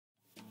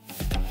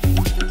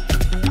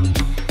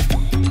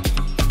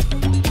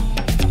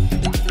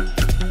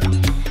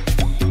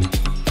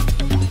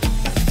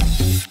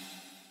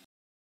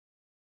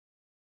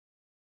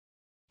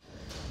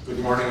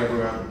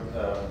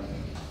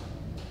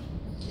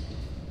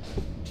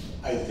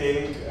I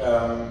think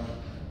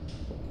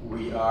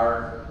we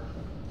are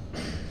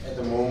at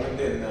the moment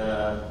in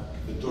the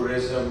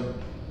tourism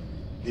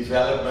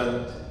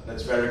development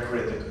that's very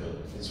critical.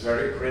 It's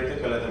very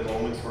critical at the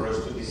moment for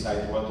us to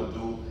decide what to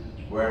do,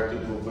 where to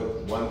do,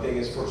 but one thing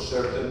is for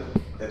certain,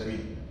 that we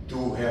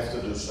do have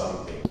to do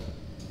something.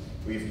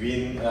 We've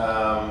been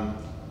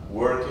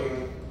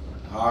working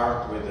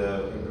hard with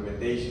the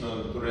implementation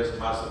of the tourist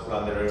master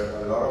plan. There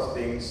are a lot of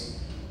things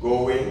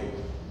going,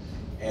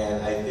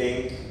 and I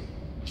think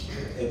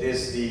it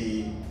is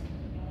the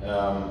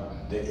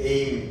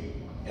aim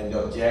and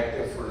the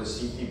objective for the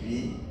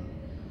CTB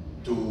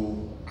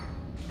to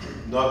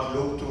not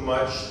look too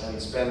much and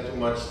spend too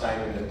much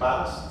time in the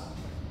past,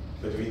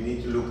 but we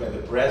need to look at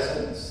the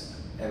present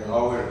and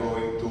how we're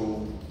going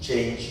to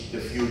change the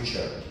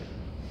future.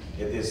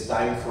 It is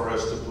time for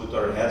us to put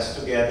our heads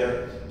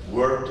together,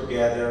 work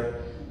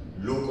together,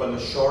 look on the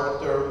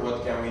short term,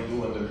 what can we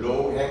do on the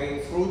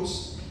low-hanging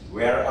fruits,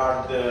 where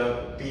are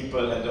the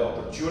people and the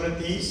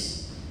opportunities,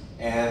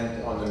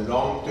 and on the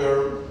long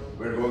term,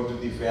 we're going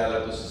to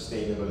develop a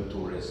sustainable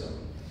tourism.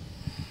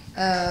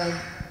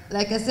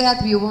 Like I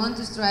said, we want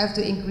to strive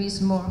to increase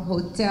more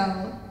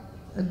hotel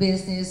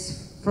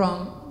business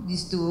from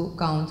these two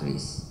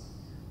countries.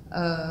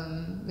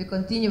 We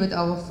continue with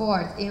our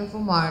fourth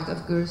InfoMart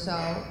of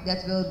Curaçao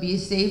that will be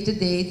save the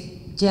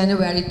date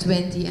January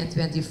 20 and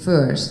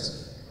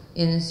 21st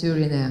in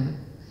Suriname.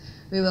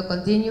 We will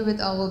continue with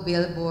our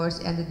billboards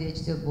and the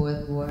digital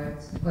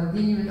billboards,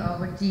 continue with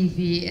our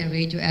TV and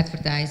radio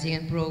advertising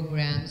and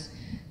programs,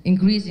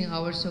 increasing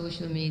our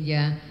social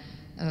media,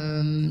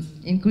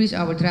 increase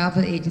our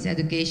travel agents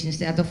education.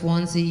 Instead of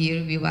once a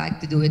year, we like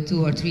to do it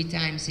 2 or 3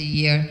 times a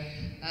year.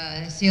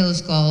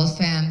 Sales calls,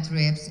 fam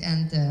trips,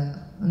 and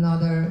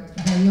another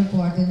very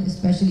important,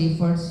 especially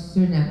for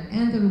Suriname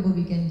and Aruba,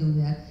 we can do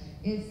that.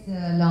 It's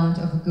the launch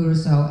of a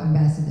Curaçao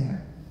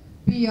ambassador.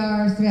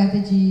 PR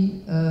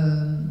strategy,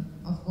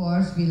 of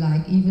course, we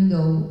like, even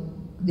though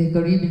the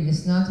Caribbean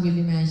is not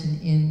really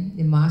mentioned in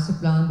the master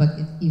plan, but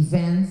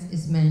events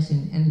is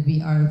mentioned, and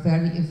we are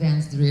very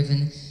events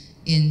driven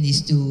in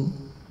these two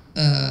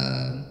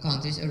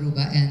countries,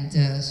 Aruba and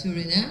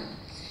Suriname.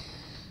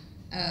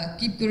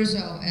 Keep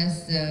Curaçao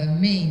as the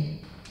main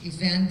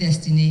event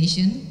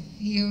destination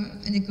here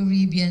in the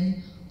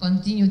Caribbean,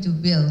 continue to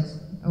build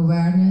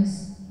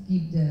awareness,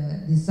 keep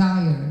the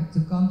desire to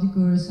come to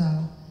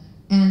Curaçao,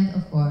 and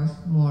of course,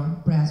 more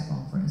press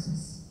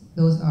conferences.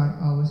 Those are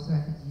our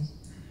strategies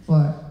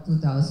for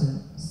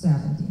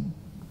 2017.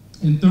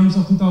 In terms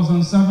of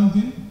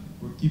 2017,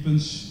 we're keeping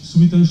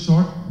sweet and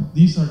short.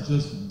 These are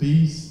just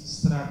base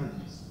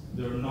strategies.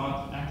 They're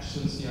not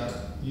actions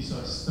yet. These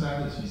are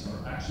strategies.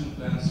 Our action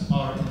plans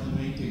are in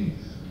the making.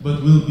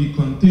 But we'll be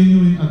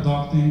continuing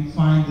adopting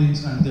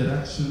findings and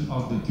direction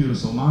of the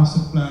Curaçao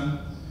Master Plan.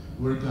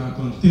 We're going to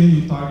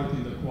continue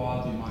targeting the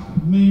quality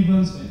market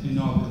mavens and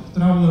innovative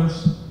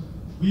travelers.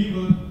 We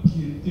will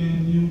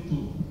continue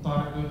to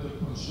target the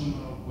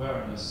consumer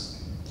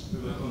awareness. We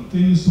will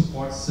continue to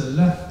support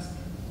select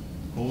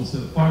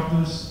wholesale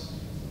partners.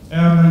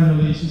 Airline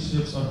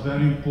relationships are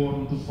very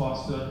important to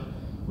foster.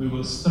 We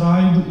will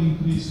strive to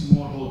increase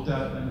more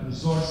hotel and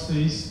resort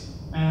stays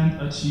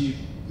and achieve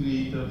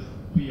creative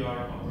PR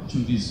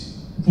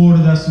opportunities for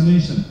the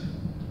destination.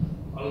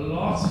 A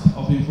lot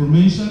of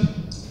information,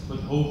 but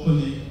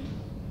hopefully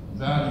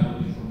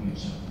valuable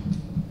information.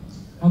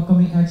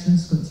 Upcoming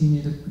actions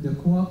continue the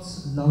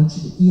co-ops, launch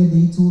the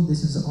EAD tool.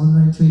 This is an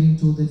online trading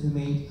tool that we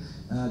made.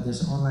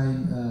 There's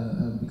online,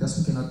 because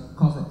we cannot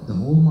cover the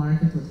whole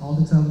market with all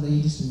the travel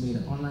agents, we made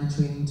an online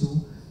training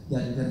tool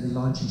that we're going to be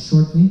launching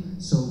shortly.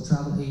 So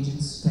travel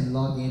agents can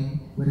log in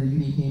with a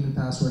unique name and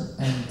password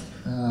and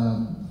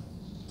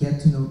get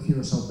to know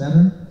Curaçao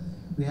better.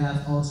 We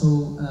have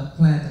also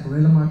planned a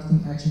guerrilla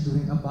marketing action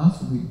during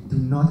Above. We do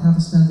not have a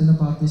stand in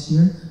Above this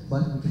year,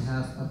 but we can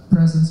have a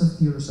presence of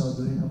Curaçao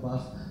during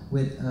Above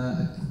with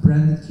a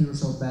branded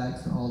Curaçao bag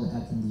for all the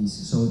attendees.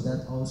 So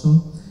that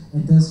also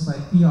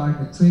intensified PR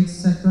in the trade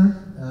sector.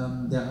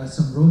 There are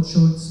some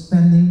roadshows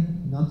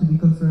pending, not to be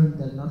confirmed.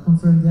 They're not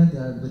confirmed yet. They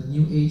are with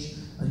New Age,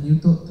 a new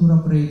tour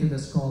operator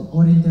that's called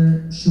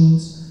Orienter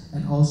Schultz,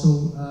 and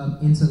also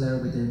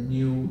Insular with their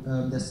new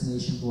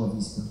destination Boa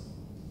Vista.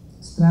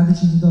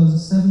 Strategy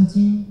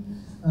 2017,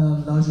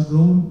 launch a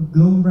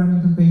global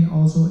branding campaign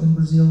also in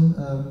Brazil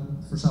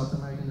for South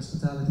American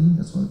hospitality.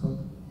 That's what we call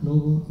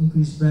global.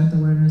 Increase brand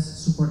awareness,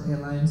 support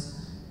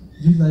airlines,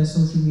 utilize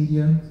social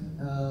media,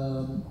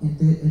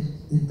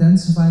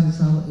 intensify the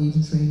travel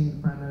agent training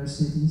in primary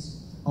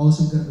cities.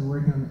 Also, we're going to be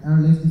working on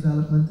airlift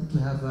development to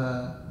have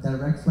a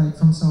direct flight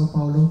from Sao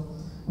Paulo.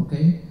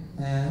 Okay,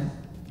 and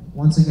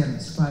once again,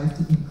 strive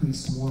to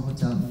increase more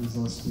hotel and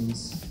resort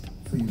stays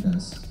for you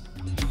guys.